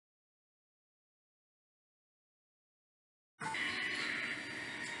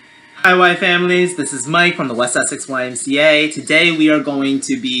Hi Y families, this is Mike from the West Essex YMCA. Today we are going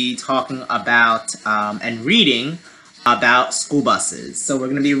to be talking about and reading about school buses. So we're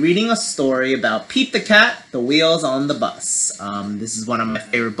going to be reading a story about Pete the Cat, the Wheels on the Bus. This is one of my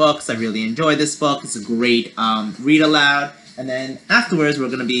favorite books. I really enjoy this book. It's a great read aloud. And then afterwards we're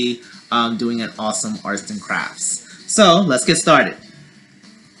going to be doing an awesome arts and crafts. So let's get started.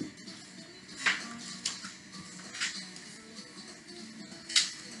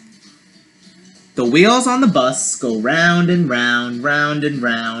 The wheels on the bus go round and round, round and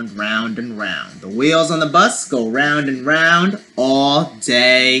round, round and round. The wheels on the bus go round and round all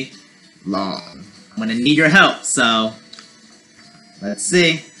day long. I'm gonna need your help, so let's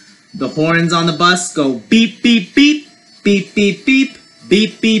see. The horns on the bus go beep, beep, beep, beep, beep, beep,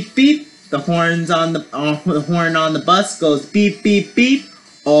 beep, beep, beep. The horn on the bus goes beep, beep, beep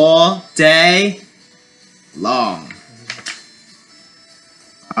all day long.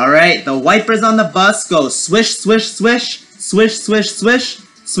 Alright, the wipers on the bus go swish, swish, swish, swish, swish, swish,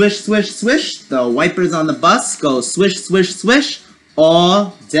 swish, swish, swish. The wipers on the bus go swish, swish, swish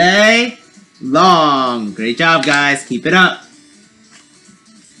all day long. Great job, guys. Keep it up.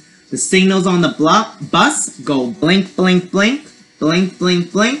 The signals on the bus go blink, blink, blink, blink,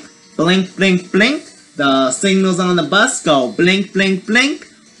 blink, blink, blink, blink, blink. The signals on the bus go blink, blink, blink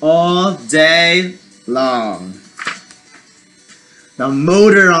all day long. The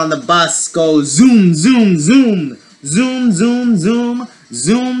motor on the bus goes zoom, zoom, zoom, zoom, zoom, zoom,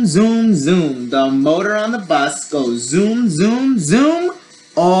 zoom, zoom, zoom. The motor on the bus goes zoom, zoom, zoom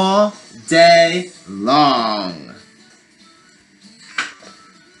all day long.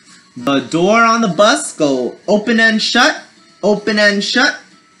 The door on the bus go open and shut, open and shut,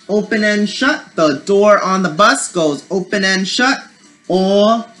 open and shut. The door on the bus goes open and shut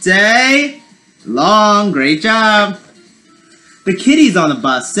all day long. Great job. The kitties on the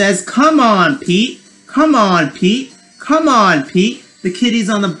bus says, "Come on, Pete. Come on, Pete. Come on, Pete." The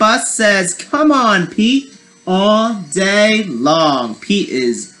kitties on the bus says, "Come on, Pete," all day long. Pete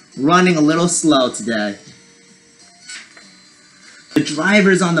is running a little slow today. The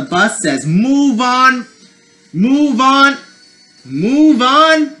drivers on the bus says, "Move on, move on, move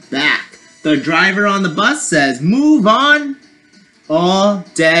on back." The driver on the bus says, "Move on," all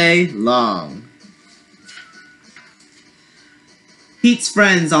day long. Pete's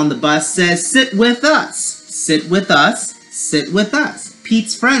friends on the bus says, "Sit with us, sit with us, sit with us."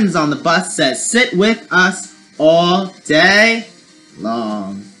 Pete's friends on the bus says, "Sit with us all day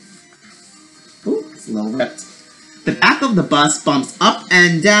long." Ooh, it's a little ripped. The back of the bus bumps up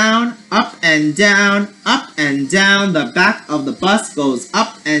and down, up and down, up and down. The back of the bus goes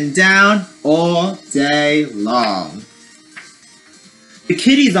up and down all day long. The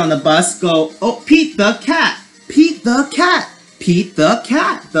kitties on the bus go, "Oh, Pete the cat, Pete the cat, Pete the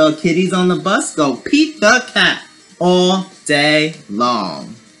cat." The kitties on the bus go, "Pete the cat," all day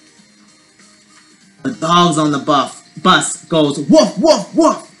long. The dogs on the bus goes, "Woof, woof,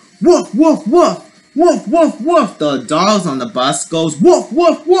 woof, woof, woof, woof, woof, woof, woof." The dogs on the bus goes, "Woof,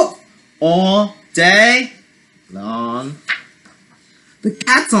 woof, woof," all day long. The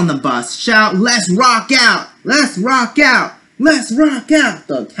cats on the bus shout, "Let's rock out, let's rock out, let's rock out."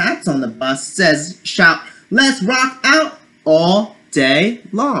 The cats on the bus shout, "Let's rock out," all day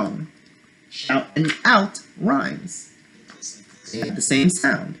long. Shout and out rhymes. They have the same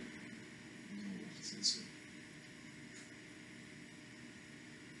sound.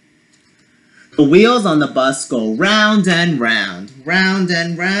 The wheels on the bus go round and round, round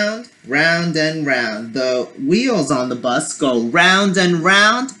and round, round and round. The wheels on the bus go round and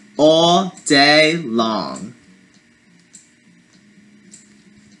round all day long.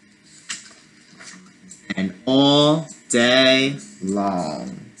 And all day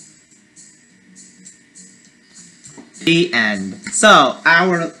long. The end. So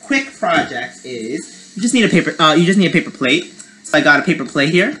our quick project is you just need a paper plate. So I got a paper plate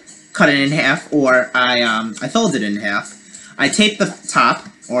here, cut it in half, or I folded it in half. I taped the top,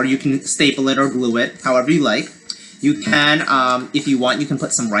 or you can staple it or glue it, however you like. You can, if you want, you can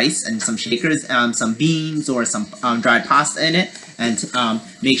put some rice and some shakers, some beans or some dried pasta in it, and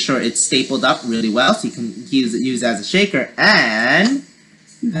make sure it's stapled up really well so you can use it as a shaker, and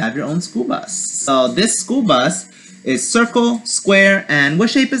you have your own school bus. So this school bus is circle, square, and what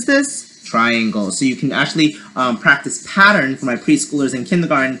shape is this? Triangle. So you can actually practice patterns for my preschoolers and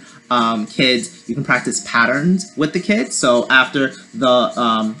kindergarten kids. You can practice patterns with the kids. So after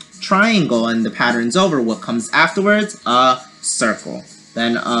the triangle and the pattern's over, what comes afterwards? A circle,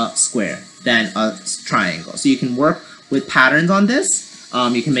 then a square, then a triangle. So you can work with patterns on this.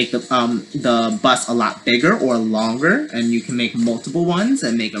 You can make the bus a lot bigger or longer, and you can make multiple ones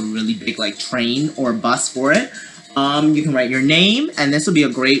and make a really big like train or bus for it. You can write your name, and this will be a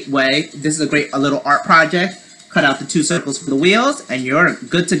great way. This is a little art project. Cut out the 2 circles for the wheels, and you're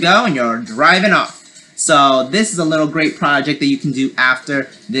good to go, and you're driving off. So this is a little great project that you can do after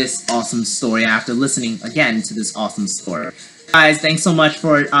this awesome story, after listening again to this awesome story. Guys, thanks so much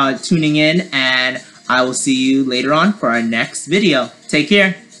for tuning in, and I will see you later on for our next video. Take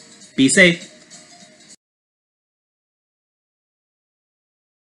care. Be safe.